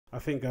I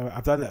think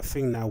I've done that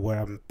thing now where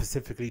I'm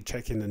specifically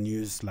checking the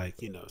news, like,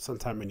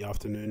 sometime in the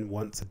afternoon,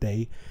 once a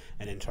day,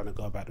 and then trying to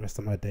go about the rest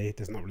of my day.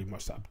 There's not really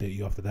much to update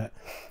you after that.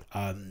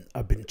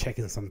 I've been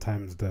checking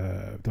sometimes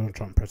the Donald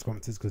Trump press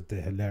conferences because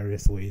they're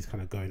hilarious. The way he's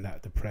kind of going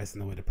at the press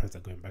and the way the press are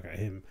going back at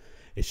him.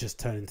 It's just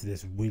turned into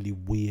this really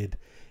weird.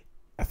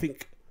 I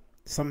think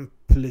some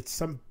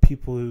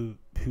people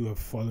who are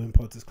following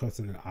politics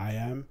closer than I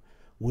am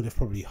would have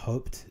probably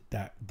hoped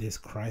that this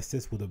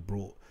crisis would have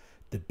brought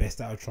the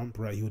best out of Trump,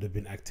 right? He would have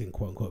been acting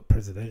quote unquote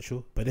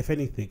presidential. But if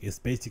anything, it's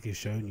basically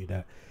showing you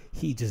that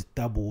he just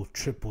double,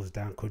 triples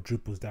down,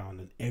 quadruples down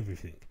on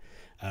everything.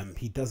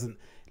 He doesn't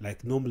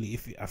like normally.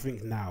 If I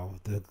think now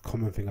the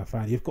common thing I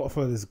find, you've got to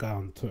follow this guy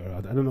on Twitter.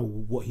 I don't know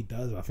what he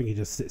does. I think he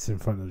just sits in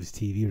front of his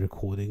TV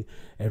recording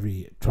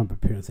every Trump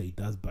appearance that he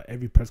does. But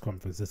every press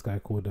conference, this guy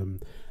called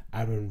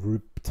Aaron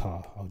Rupta.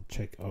 I'll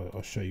check.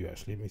 I'll show you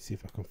actually. Let me see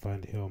if I can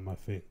find it here on my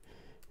thing.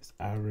 It's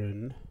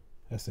Aaron.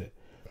 That's it.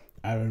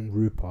 Aaron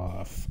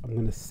Rupert. I'm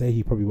gonna say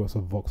he probably works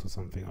for Vox or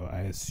something, or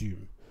I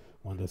assume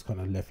one of those kind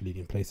of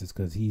left-leaning places,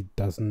 because he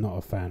does not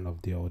a fan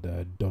of the old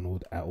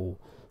Donald at all.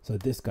 So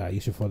this guy,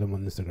 you should follow him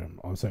on Instagram.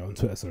 I'm sorry, on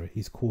Twitter. Sorry,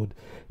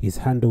 his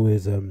handle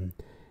is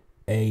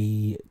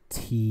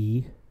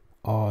ATRUPAR.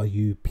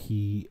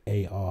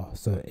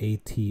 So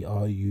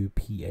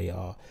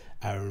ATRUPAR.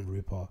 Aaron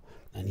Rupert,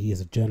 and he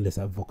is a journalist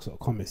at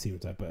Vox.com. It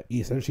seems like, but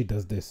he essentially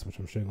does this, which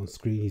I'm showing on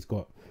screen. He's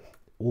got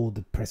all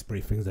the press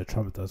briefings that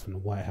Trump does from the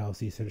White House.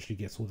 He essentially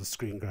gets all the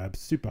screen grabs,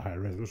 super high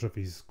res. I'm not sure if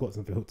he's got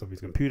something hooked up his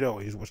computer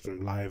or he's watching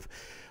them live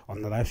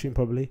on the live stream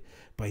probably,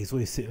 but he's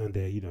always sitting on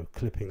there,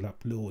 clipping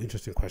up little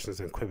interesting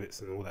questions and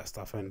quibbits and all that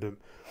stuff. And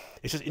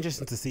it's just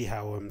interesting to see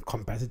how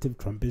combative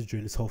Trump is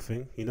during this whole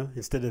thing.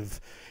 Instead of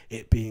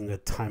it being a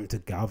time to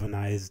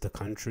galvanize the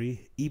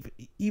country,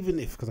 even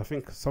if, because I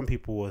think some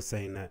people were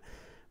saying that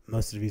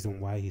most of the reason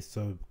why he's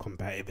so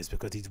combative is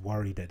because he's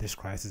worried that this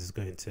crisis is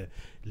going to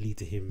lead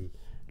to him,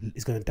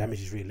 it's going to damage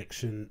his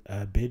re-election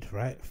bid,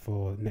 right,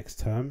 for next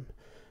term,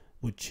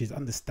 which is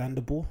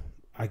understandable,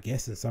 I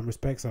guess, in some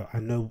respects. I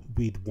know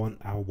we'd want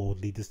our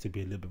world leaders to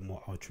be a little bit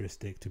more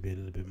altruistic, to be a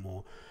little bit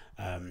more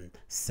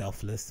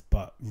selfless,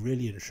 but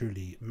really and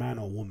truly, man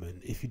or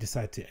woman, if you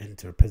decide to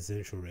enter a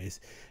presidential race,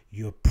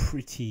 you're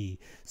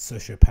pretty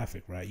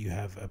sociopathic, right? You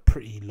have a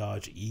pretty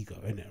large ego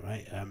in it,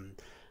 right?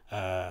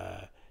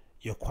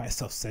 You're quite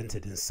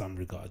self-centered in some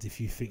regards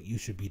if you think you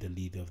should be the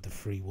leader of the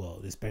free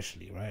world,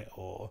 especially, right?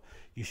 Or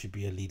you should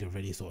be a leader of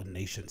any sort of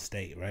nation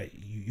state, right?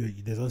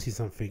 There's obviously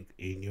something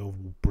in your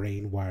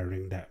brain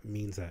wiring that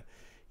means that,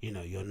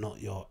 you're not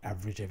your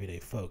average everyday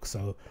folk.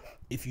 So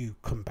if you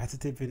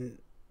combative in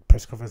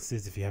press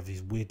conferences, if you have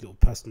these weird little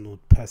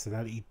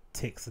personality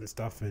tics and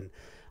stuff, and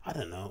I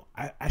don't know,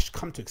 I should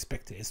come to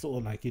expect it. It's sort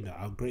of like,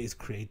 our greatest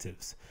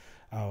creatives,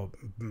 our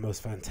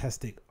most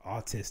fantastic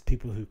artists,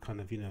 people who kind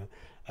of,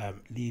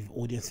 leave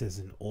audiences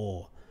in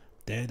awe.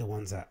 They're the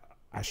ones that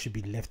I should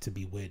be left to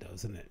be weirdos,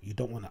 isn't it? You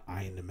don't want to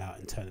iron them out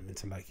and turn them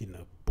into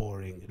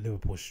boring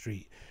Liverpool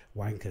street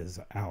wankers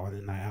out on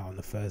a night out on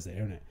the Thursday,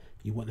 isn't it?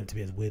 You want them to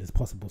be as weird as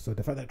possible. So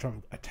the fact that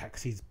Trump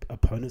attacks his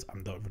opponents, I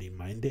don't really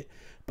mind it.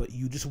 But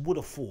you just would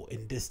have thought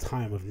in this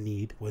time of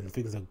need, when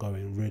things are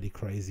going really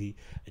crazy,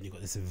 and you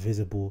got this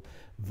invisible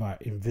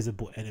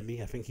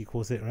enemy, I think he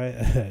calls it,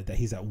 right? That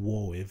he's at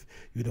war with.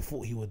 You'd have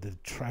thought he would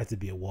have tried to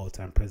be a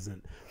wartime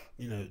president,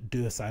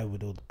 do aside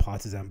with all the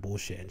partisan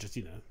bullshit and just,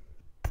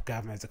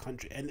 galvanize the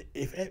country. And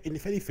if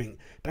anything,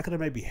 that could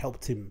have maybe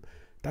helped him.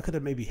 That could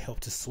have maybe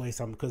helped to sway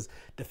some, because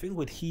the thing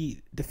that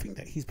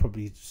he's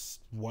probably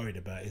worried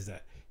about is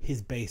that his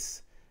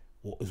base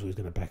is always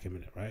going to back him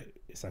in it, right?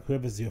 It's like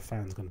whoever's your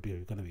fan is going to be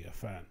a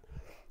fan.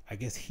 I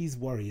guess his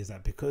worry is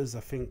that, because I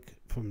think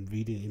from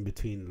reading in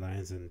between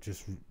lines and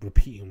just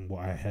repeating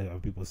what I heard other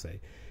people say,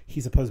 he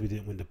supposedly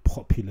didn't win the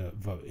popular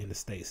vote in the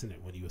States, isn't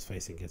it, when he was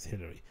facing against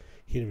Hillary.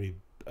 Hillary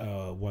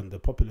won the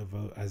popular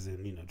vote, as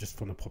in, just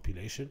from the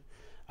population.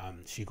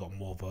 She got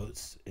more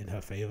votes in her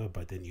favor,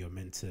 but then you're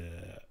meant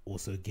to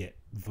also get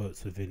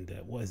votes within the,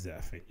 what is it, I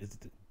think, is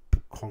it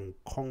the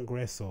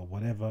Congress or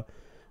whatever,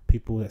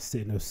 people that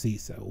sit in those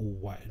seats that are all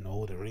white and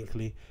old and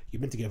wrinkly. You're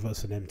meant to get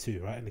votes for them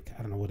too, right? And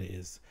I don't know what it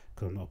is,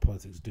 because I'm not a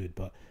politics dude,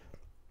 but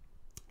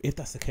if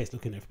that's the case,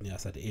 looking at it from the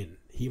outside in,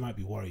 he might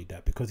be worried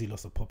that because he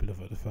lost a popular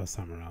vote the first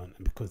time around,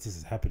 and because this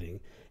is happening,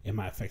 it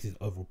might affect his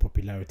overall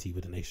popularity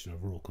with the nation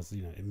overall, because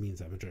it means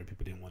that majority of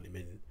people didn't want him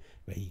in,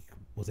 but he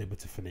was able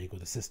to finagle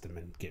the system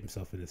and get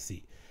himself in a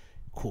seat.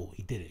 Cool,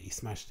 he did it, he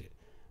smashed it.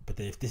 But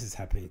then if this is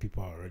happening,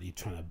 people are already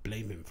trying to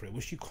blame him for it,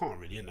 which you can't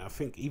really. And I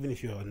think even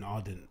if you're an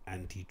ardent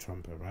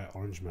anti-Trumper, right,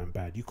 Orange Man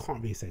bad, you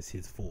can't really say it's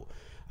his fault.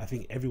 I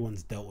think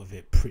everyone's dealt with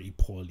it pretty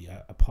poorly,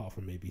 apart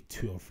from maybe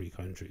 2 or 3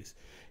 countries.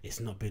 It's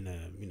not been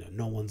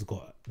no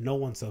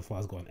one so far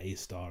has got an A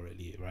star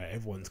really, right?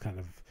 Everyone's kind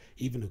of,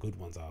 even the good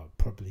ones are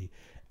probably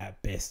at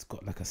best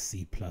got like a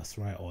C plus,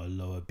 right, or a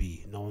lower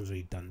B. No one's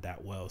really done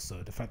that well.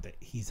 So the fact that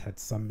he's had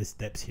some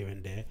missteps here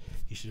and there,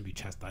 he shouldn't be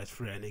chastised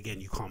for it. And again,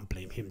 you can't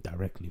blame him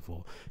directly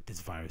for this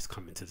virus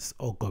coming to this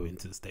or going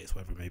to the States,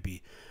 whatever it may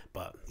be.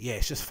 But yeah,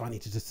 it's just funny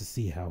to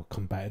see how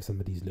combative some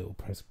of these little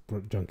press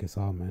junkets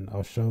are, man.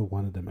 I'll show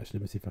one of them actually.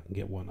 Let me see if I can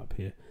get one up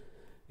here.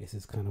 It's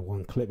just kind of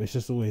one clip. It's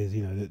just always,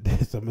 you know,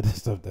 there's some of the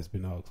stuff that's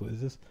been asked. What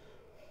is this?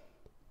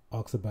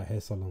 Asks about hair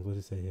salons. What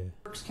does it say here?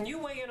 Can you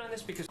weigh in on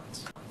this? Because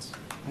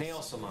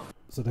nail salon.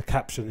 So the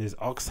caption is,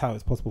 asks how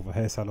it's possible for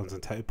hair salons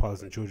and tattoo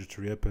parlors in Georgia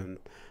to reopen.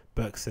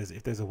 Burke says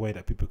if there's a way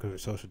that people can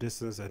social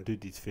distance and do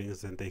these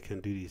things, then they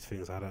can do these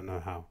things. I don't know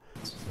how.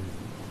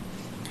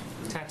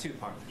 Tattoo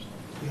parlors.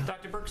 Yeah.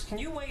 Dr. Birx, can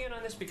you weigh in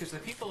on this? Because the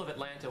people of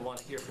Atlanta want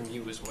to hear from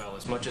you as well,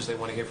 as much as they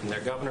want to hear from their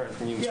governor and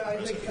from you, Mr.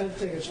 President. I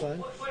think it's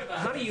fine.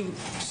 How do you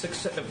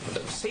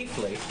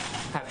safely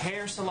have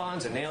hair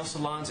salons and nail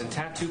salons and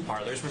tattoo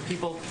parlors where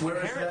people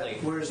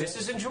this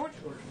is in Georgia,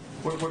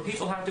 where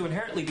people have to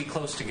inherently be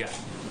close together?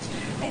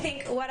 I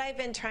think what I've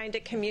been trying to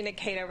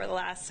communicate over the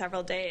last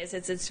several days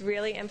is it's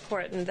really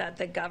important that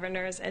the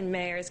governors and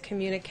mayors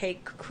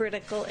communicate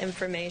critical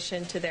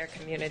information to their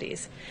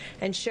communities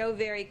and show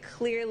very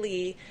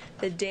clearly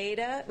the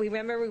data.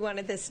 Remember, we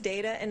wanted this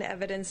data and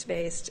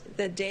evidence-based,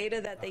 the data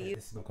that they use.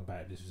 This is not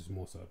about it. This is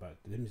more so about,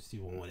 let me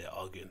see one where they're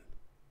arguing.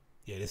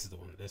 Yeah, this is the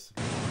one.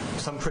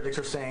 Some critics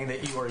are saying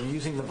that you are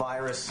using the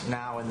virus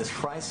now in this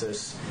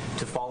crisis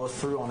to follow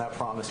through on that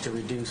promise to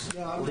reduce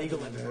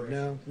legal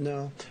immigration.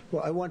 No.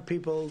 Well, I want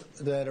people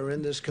that are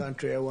in this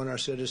country, I want our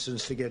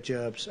citizens to get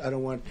jobs. I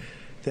don't want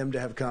them to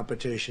have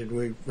competition.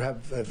 We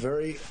have a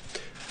very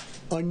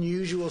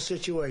unusual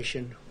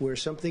situation where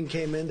something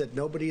came in that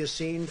nobody has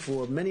seen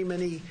for many,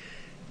 many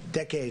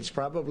decades.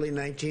 Probably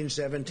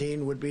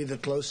 1917 would be the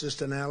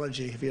closest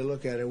analogy if you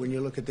look at it, when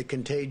you look at the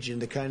contagion,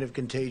 the kind of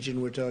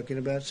contagion we're talking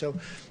about. So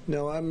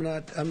no, I'm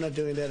not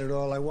doing that at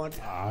all. I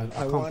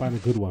can't find a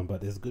good one, but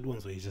there's good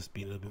ones where he's just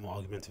being a little bit more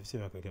argumentative. See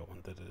if I can get one.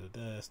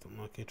 Stock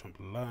market, Trump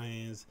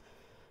lines,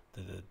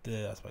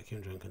 that's by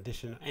Kim Jong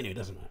condition. Anyway, it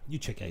doesn't matter. You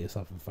check it out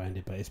yourself and find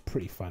it, but it's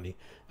pretty funny.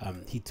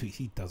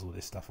 He does all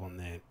this stuff on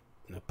there,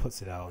 you know,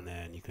 puts it out on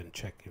there, and you can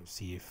check and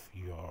see if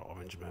you are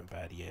Orange Man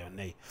bad, yeah or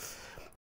nay.